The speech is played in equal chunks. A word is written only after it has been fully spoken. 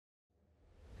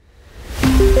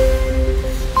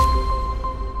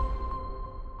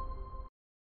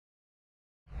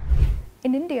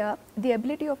In India, the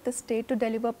ability of the state to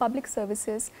deliver public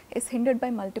services is hindered by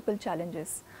multiple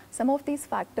challenges. Some of these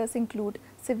factors include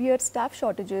severe staff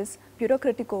shortages,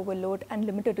 bureaucratic overload, and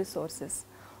limited resources.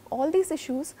 All these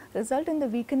issues result in the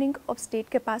weakening of state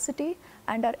capacity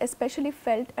and are especially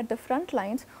felt at the front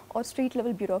lines or street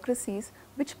level bureaucracies,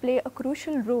 which play a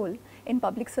crucial role in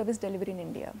public service delivery in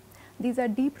India. These are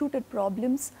deep-rooted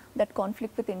problems that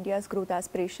conflict with India's growth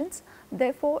aspirations.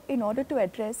 Therefore, in order to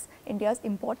address India's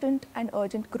important and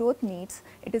urgent growth needs,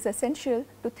 it is essential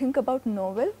to think about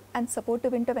novel and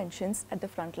supportive interventions at the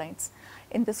front lines.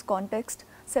 In this context,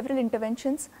 several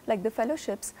interventions like the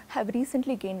fellowships have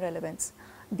recently gained relevance.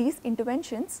 These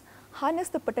interventions harness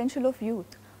the potential of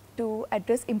youth to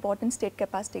address important state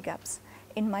capacity gaps.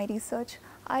 In my research,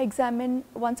 I examine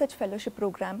one such fellowship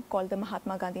program called the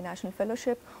Mahatma Gandhi National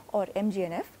Fellowship, or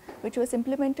MGNF, which was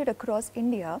implemented across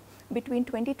India between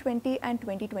 2020 and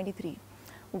 2023.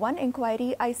 One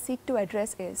inquiry I seek to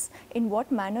address is, in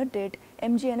what manner did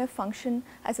MGNF function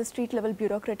as a street-level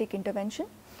bureaucratic intervention?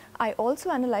 I also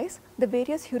analyze the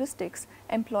various heuristics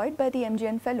employed by the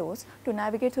MGN fellows to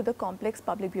navigate through the complex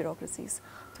public bureaucracies.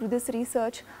 Through this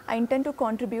research, I intend to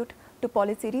contribute to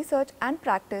policy research and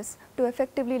practice to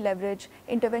effectively leverage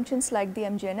interventions like the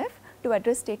MGNF to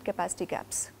address state capacity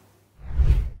gaps.